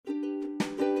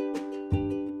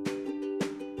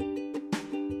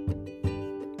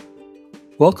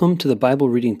Welcome to the Bible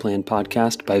Reading Plan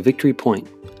podcast by Victory Point.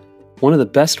 One of the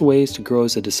best ways to grow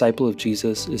as a disciple of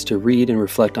Jesus is to read and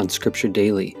reflect on Scripture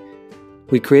daily.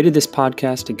 We created this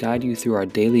podcast to guide you through our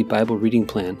daily Bible reading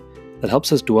plan that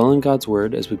helps us dwell in God's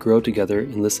Word as we grow together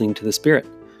in listening to the Spirit.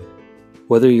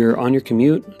 Whether you're on your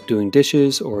commute, doing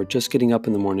dishes, or just getting up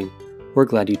in the morning, we're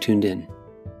glad you tuned in.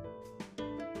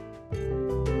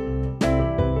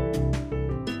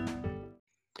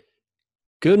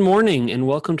 Good morning and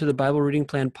welcome to the Bible Reading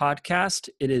Plan podcast.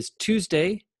 It is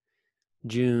Tuesday,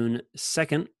 June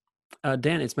 2nd.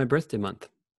 Dan, it's my birthday month.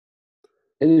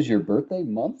 It is your birthday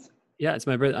month? Yeah, it's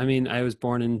my birthday. I was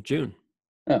born in June.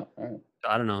 Oh, all right.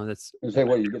 I don't know. That's. You say,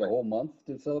 what, you get a whole month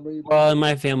to celebrate your birthday? Well, in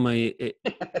my family, it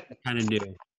kind of do.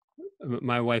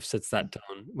 My wife sets that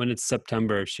tone. When it's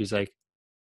September, she's like,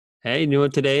 hey, you know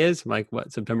what today is? I'm like,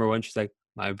 what, September 1? She's like,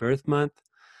 my birth month.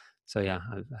 So yeah,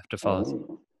 I have to follow.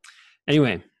 Oh.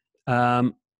 Anyway,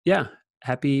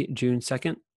 happy June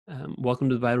 2nd. Welcome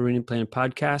to the Bible Reading Plan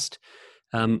podcast.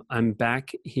 I'm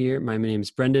back here. My name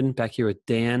is Brendan, back here with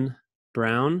Dan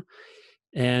Brown.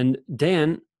 And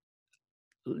Dan,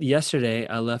 yesterday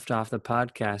I left off the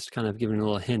podcast kind of giving a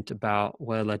little hint about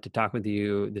what I'd like to talk with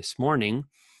you this morning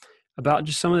about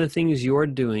just some of the things you're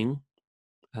doing.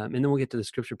 And then we'll get to the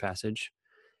scripture passage.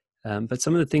 But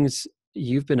some of the things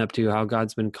you've been up to, how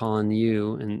God's been calling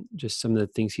you, and just some of the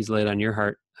things he's laid on your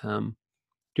heart.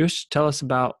 Just tell us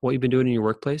about what you've been doing in your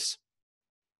workplace.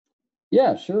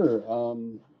 Yeah, sure.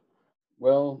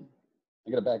 Well, I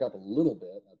got to back up a little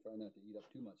bit. I try not to eat up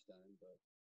too much time, but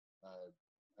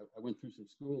I went through some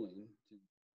schooling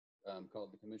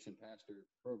called the Commissioned Pastor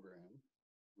Program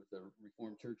with the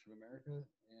Reformed Church of America,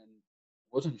 and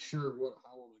wasn't sure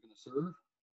how I was going to serve.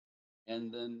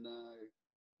 And then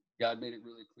God made it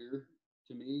really clear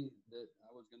to me that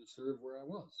I was going to serve where I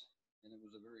was. And it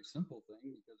was a very simple thing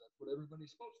because that's what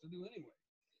everybody's supposed to do anyway.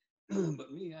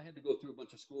 But me, I had to go through a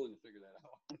bunch of schooling to figure that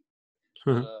out.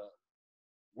 But,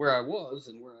 where I was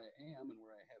and where I am and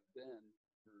where I have been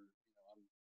for,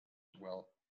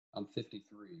 I'm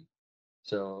 53.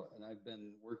 So, and I've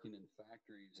been working in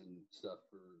factories and stuff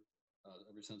for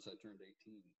ever since I turned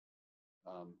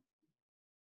 18.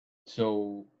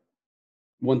 So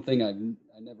one thing I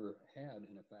never had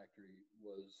in a factory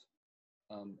was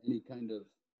any kind of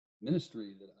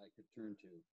ministry that I could turn to.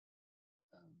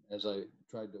 As I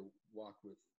tried to walk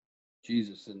with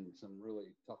Jesus in some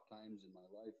really tough times in my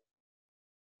life,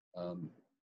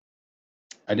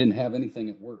 I didn't have anything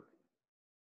at work.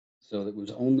 So it was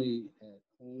only at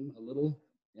home a little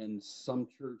and some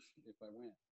church if I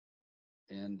went.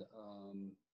 And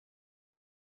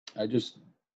I just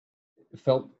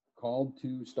felt called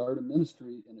to start a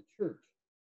ministry in a church,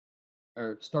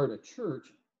 or start a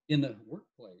church in the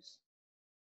workplace,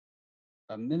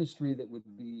 a ministry that would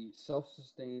be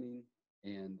self-sustaining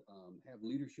and have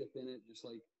leadership in it, just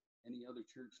like any other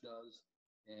church does.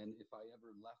 And if I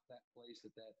ever left that place,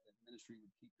 that ministry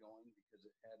would keep going because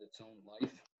it had its own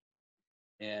life.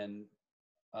 And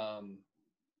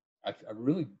I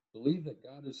really believe that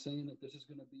God is saying that this is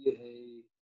going to be a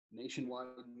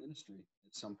nationwide ministry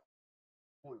at some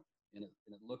point. And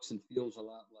it looks and feels a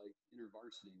lot like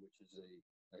InterVarsity, which is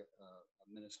a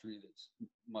ministry that's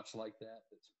much like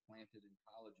that's planted in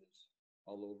colleges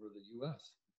all over the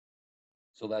U.S.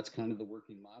 So that's kind of the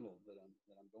working model that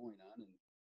I'm going on,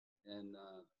 and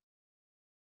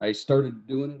I started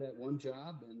doing it at one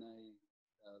job, and I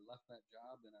left that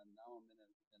job, and now I'm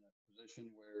in a position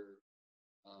where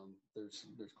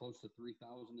there's close to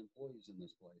 3,000 employees in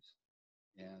this place.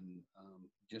 And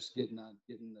just getting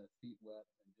the feet wet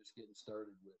and just getting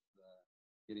started with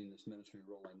getting this ministry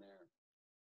rolling there.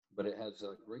 But it has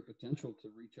a great potential to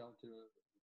reach out to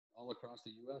all across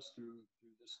the U.S. through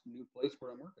this new place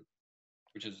where I'm working,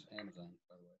 which is Amazon,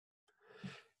 by the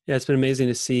way. Yeah, it's been amazing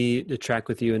to track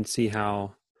with you and see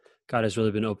how God has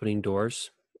really been opening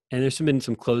doors. And there's been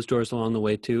some closed doors along the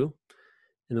way too,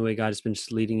 in the way God has been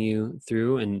just leading you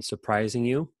through and surprising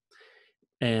you.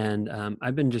 And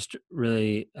I've been just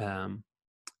really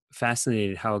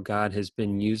fascinated how God has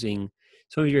been using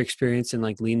some of your experience in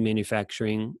like lean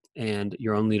manufacturing and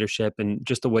your own leadership and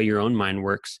just the way your own mind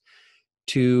works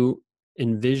to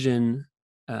envision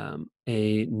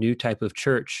a new type of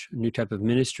church, a new type of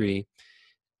ministry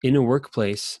in a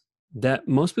workplace that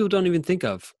most people don't even think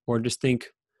of, or just think,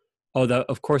 oh,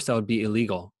 of course that would be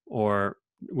illegal or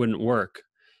wouldn't work.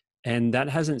 And that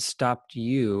hasn't stopped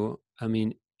you. I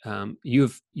mean,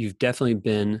 you've definitely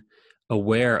been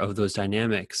aware of those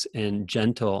dynamics and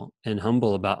gentle and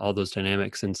humble about all those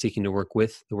dynamics and seeking to work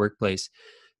with the workplace.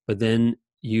 But then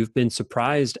you've been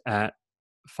surprised at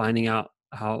finding out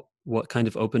what kind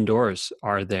of open doors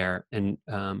are there. And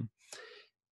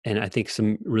And I think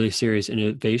some really serious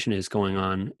innovation is going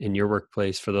on in your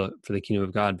workplace for the kingdom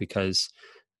of God because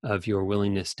of your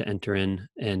willingness to enter in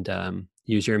and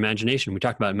use your imagination. We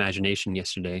talked about imagination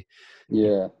yesterday.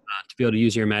 Yeah. To be able to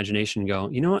use your imagination and go,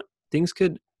 you know what,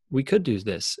 we could do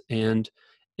this, and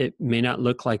it may not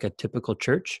look like a typical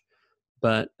church,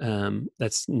 but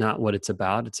that's not what it's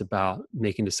about. It's about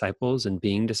making disciples and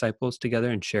being disciples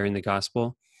together and sharing the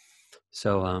gospel.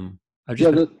 So I've just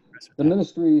Yeah. been impressed with The that.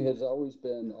 ministry has always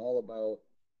been all about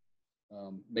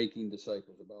making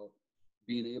disciples, about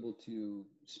being able to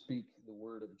speak the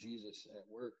word of Jesus at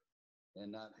work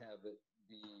and not have it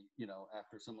be,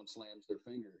 after someone slams their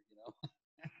finger,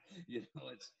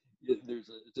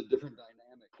 it's a different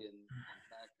dynamic in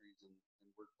factories and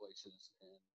workplaces.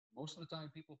 And most of the time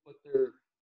people put their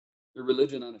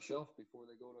religion on a shelf before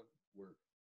they go to work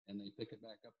and they pick it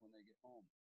back up when they get home.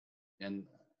 And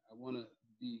I want to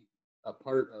be a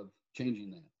part of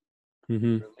changing that,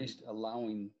 Mm-hmm. or at least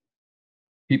allowing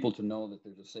people to know that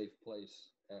there's a safe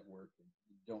place at work. And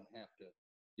you don't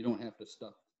have to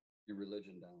stuff your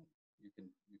religion down. You can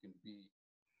be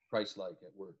Christ-like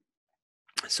at work.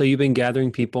 So you've been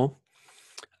gathering people.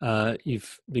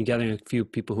 You've been gathering a few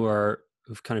people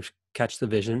who've kind of catch the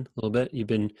vision a little bit. You've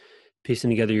been piecing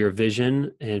together your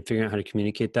vision and figuring out how to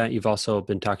communicate that. You've also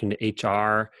been talking to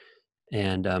HR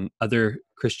and other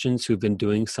Christians who've been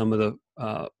doing some of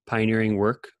the pioneering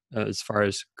work as far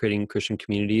as creating Christian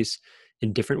communities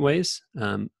in different ways.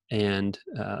 And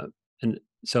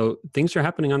so things are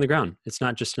happening on the ground. It's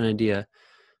not just an idea.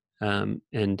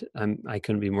 And I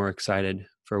couldn't be more excited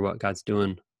for what God's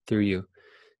doing through you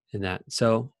in that.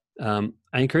 So I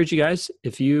encourage you guys,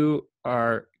 if you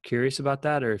are curious about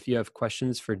that, or if you have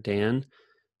questions for Dan,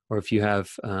 or if you have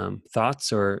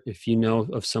thoughts, or if you know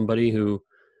of somebody who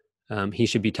he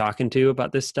should be talking to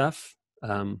about this stuff,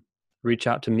 reach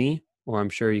out to me, or I'm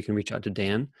sure you can reach out to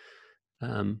Dan,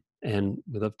 and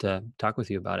we'd love to talk with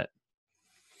you about it.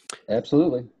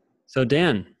 Absolutely. So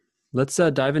Dan, let's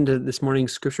dive into this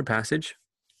morning's scripture passage.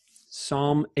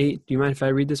 Psalm 8. Do you mind if I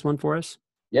read this one for us?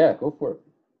 Yeah, go for it.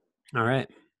 All right,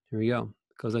 here we go.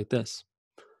 It goes like this.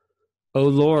 O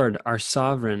Lord, our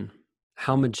sovereign,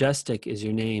 how majestic is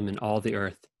your name in all the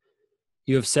earth.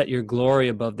 You have set your glory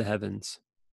above the heavens.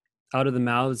 Out of the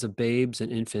mouths of babes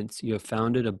and infants, you have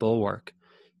founded a bulwark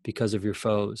because of your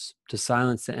foes, to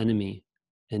silence the enemy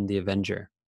and the avenger.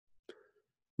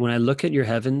 When I look at your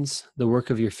heavens, the work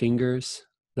of your fingers,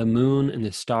 the moon and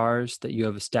the stars that you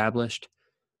have established,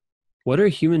 what are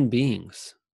human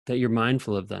beings that you're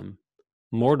mindful of them,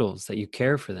 mortals that you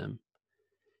care for them?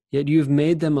 Yet you have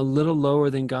made them a little lower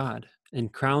than God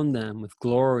and crowned them with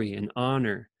glory and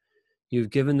honor. You have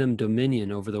given them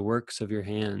dominion over the works of your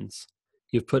hands.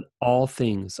 You've put all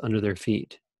things under their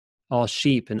feet, all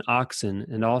sheep and oxen,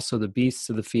 and also the beasts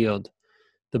of the field,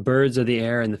 the birds of the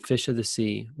air and the fish of the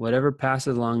sea, whatever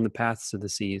passes along the paths of the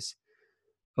seas.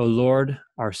 O Lord,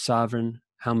 our sovereign,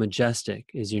 how majestic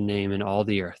is your name in all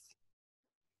the earth.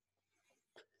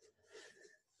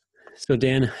 So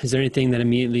Dan, is there anything that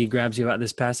immediately grabs you about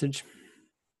this passage?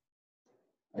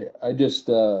 I just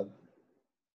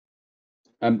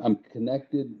I'm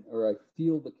connected, or I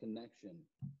feel the connection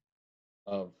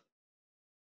of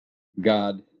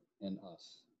God and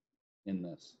us in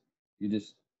this.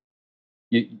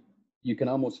 You can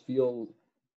almost feel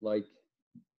like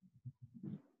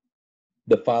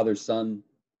the father son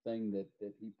thing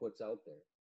that he puts out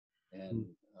there, and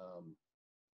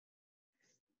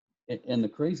the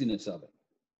craziness of it,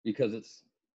 because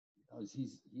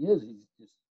he's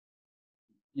just,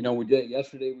 we did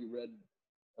yesterday, we read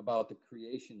about the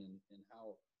creation and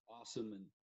how awesome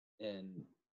and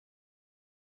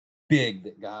big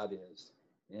that God is,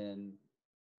 and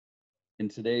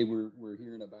today we're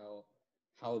hearing about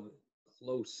how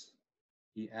close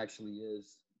he actually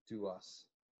is to us.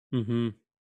 Mm-hmm.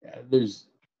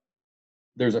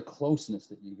 There's a closeness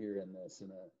that you hear in this,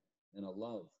 and a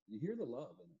love. You hear the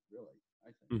love in it, really,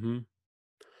 I think. Mm-hmm.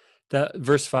 That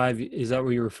verse 5, is that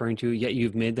what you're referring to? Yet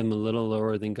you've made them a little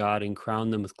lower than God and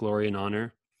crowned them with glory and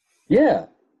honor. Yeah.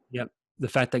 Yep. The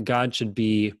fact that God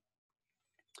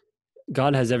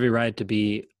has every right to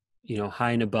be,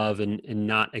 high and above and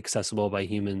not accessible by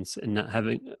humans, and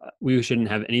we shouldn't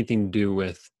have anything to do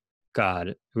with God.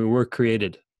 I mean, we're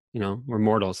created, we're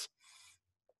mortals.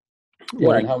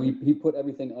 Yeah, and how he put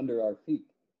everything under our feet.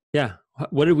 Yeah.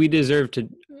 What did we deserve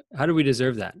how do we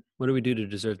deserve that? What do we do to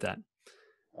deserve that?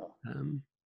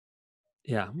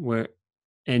 Yeah.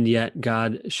 And yet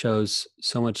God shows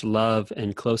so much love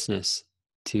and closeness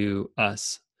to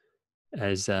us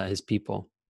as his people.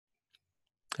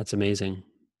 That's amazing.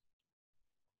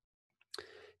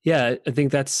 Yeah, I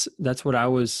think that's what I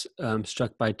was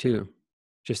struck by too.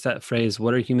 Just that phrase,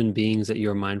 what are human beings that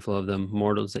you're mindful of them,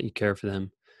 mortals that you care for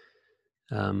them?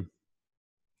 Um,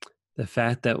 the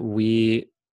fact that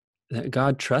that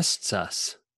God trusts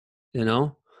us, you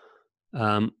know,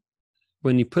 um,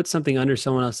 when you put something under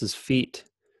someone else's feet,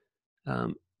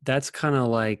 um, that's kind of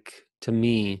like, to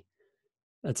me,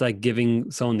 that's like giving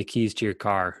someone the keys to your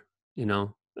car, you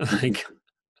know, like,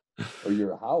 Or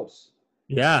your house,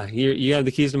 yeah, you have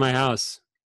the keys to my house.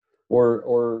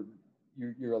 or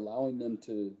you're allowing them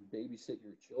to babysit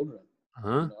your children, you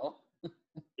Huh? know?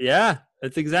 Yeah,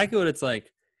 that's exactly what it's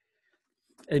like.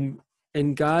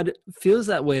 And God feels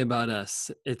that way about us.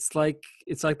 It's like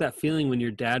that feeling when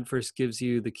your dad first gives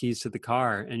you the keys to the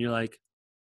car and you're like,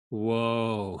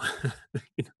 whoa.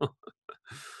 You know?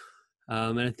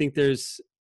 And I think there's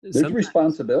There's sometimes,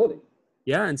 responsibility.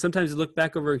 yeah, and sometimes you look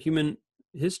back over human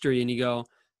history and you go,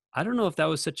 I don't know if that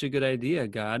was such a good idea,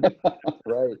 God.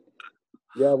 Right.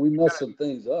 Yeah, we messed some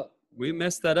things up. We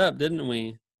messed that up, didn't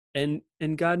we? And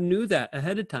God knew that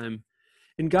ahead of time.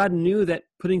 And God knew that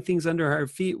putting things under our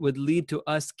feet would lead to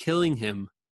us killing him,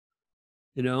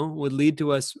 would lead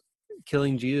to us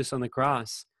killing Jesus on the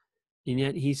cross. And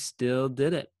yet he still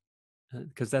did it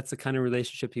because that's the kind of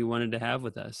relationship he wanted to have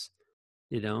with us,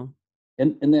 you know?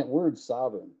 And that word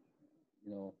sovereign,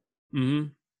 you know, Hmm.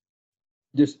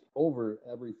 just over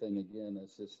everything again,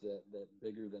 it's just that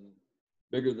bigger than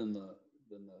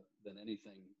than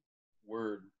anything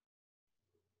word.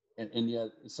 And yet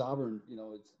sovereign, you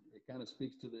know, it kind of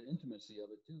speaks to the intimacy of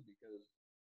it too, because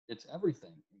it's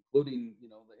everything, including, you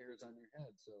know, the hairs on your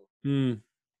head. So Mm,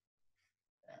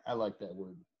 I like that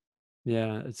word.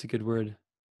 yeah, it's a good word.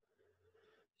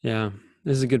 Yeah,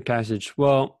 this is a good passage.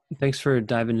 Well, thanks for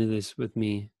diving into this with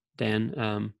me,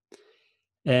 Dan.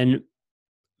 And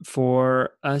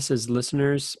for us as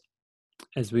listeners,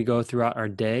 as we go throughout our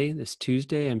day, this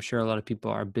Tuesday, I'm sure a lot of people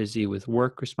are busy with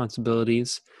work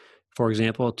responsibilities. For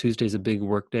example, Tuesday is a big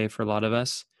work day for a lot of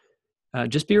us.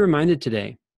 Just be reminded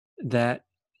today that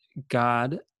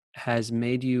God has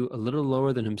made you a little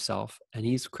lower than himself, and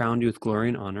he's crowned you with glory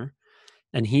and honor,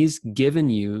 and he's given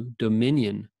you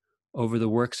dominion over the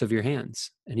works of your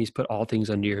hands, and he's put all things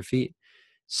under your feet.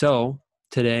 So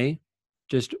today,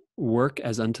 just work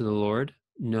as unto the Lord.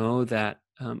 Know that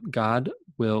God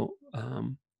will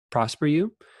prosper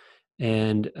you,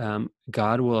 and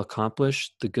God will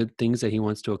accomplish the good things that he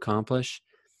wants to accomplish,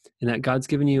 and that God's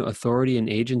given you authority and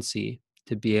agency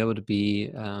to be able to be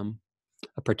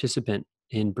a participant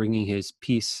in bringing his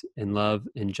peace and love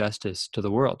and justice to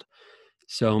the world.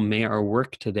 So may our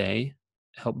work today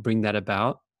help bring that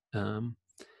about, um,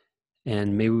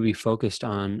 and may we be focused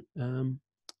on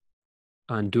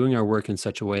doing our work in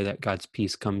such a way that God's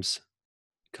peace comes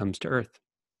to earth.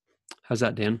 How's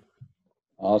that, Dan?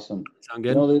 Awesome. Sound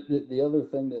You good? know, the other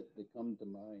thing that come to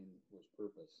mind was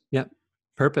purpose. Yep.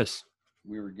 Purpose.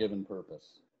 We were given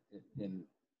purpose. And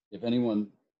if anyone,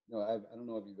 you know, I don't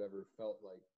know if you've ever felt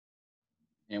like,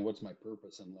 and what's my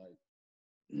purpose in life?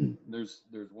 There's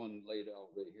one laid out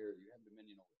right here. You have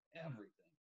dominion over everything.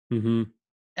 Mm-hmm.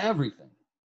 Everything.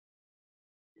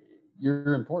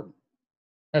 You're important.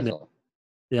 That's Yeah. all.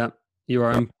 Yeah. You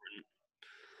are.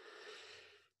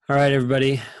 All right,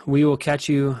 everybody. We will catch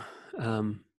you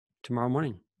tomorrow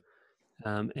morning.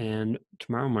 And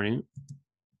tomorrow morning,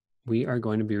 we are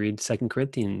going to be reading 2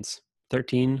 Corinthians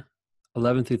 13,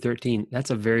 11 through 13. That's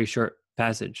a very short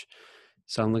passage.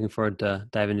 So I'm looking forward to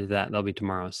diving into that. That'll be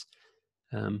tomorrow's.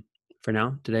 For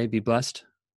now, today, be blessed.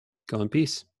 Go in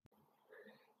peace.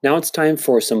 Now it's time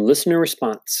for some listener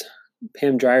response.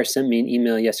 Pam Dreyer sent me an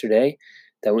email yesterday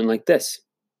that went like this.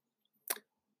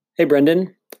 Hey,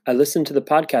 Brendan, I listened to the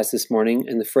podcast this morning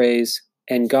and the phrase,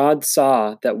 and God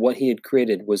saw that what he had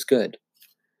created was good.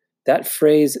 That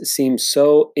phrase seems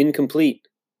so incomplete.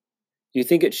 You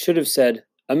think it should have said,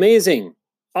 amazing,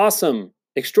 awesome,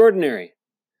 extraordinary.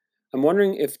 I'm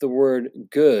wondering if the word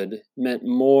good meant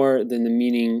more than the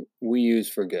meaning we use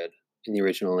for good in the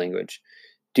original language.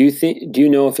 Do you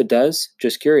know if it does?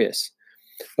 Just curious.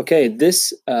 Okay,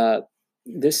 this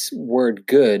word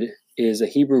good is a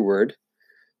Hebrew word,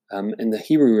 and the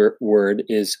Hebrew word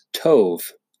is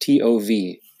tov,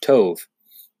 T-O-V, tov.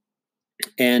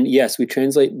 And yes, we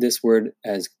translate this word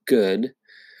as good,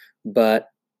 but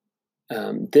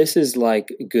this is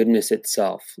like goodness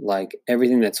itself, like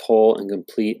everything that's whole and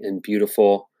complete and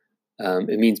beautiful.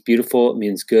 It means beautiful, it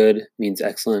means good, it means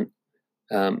excellent.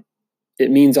 It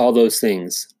means all those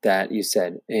things that you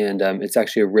said. And it's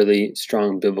actually a really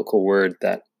strong biblical word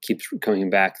that keeps coming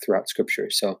back throughout Scripture.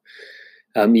 So,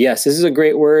 yes, this is a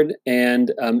great word,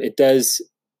 and it does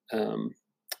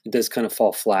it does kind of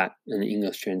fall flat in the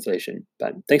English translation.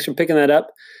 But thanks for picking that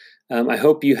up. I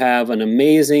hope you have an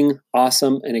amazing,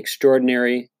 awesome, and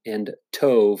extraordinary and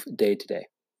Tov day today.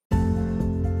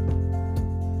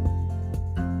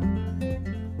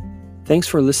 Thanks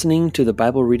for listening to the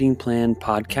Bible Reading Plan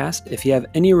podcast. If you have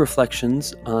any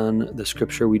reflections on the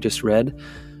scripture we just read,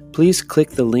 please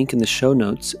click the link in the show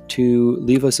notes to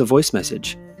leave us a voice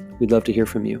message. We'd love to hear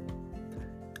from you.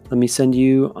 Let me send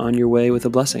you on your way with a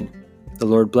blessing. The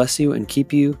Lord bless you and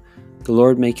keep you. The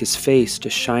Lord make his face to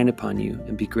shine upon you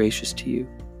and be gracious to you.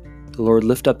 The Lord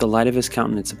lift up the light of his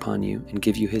countenance upon you and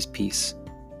give you his peace.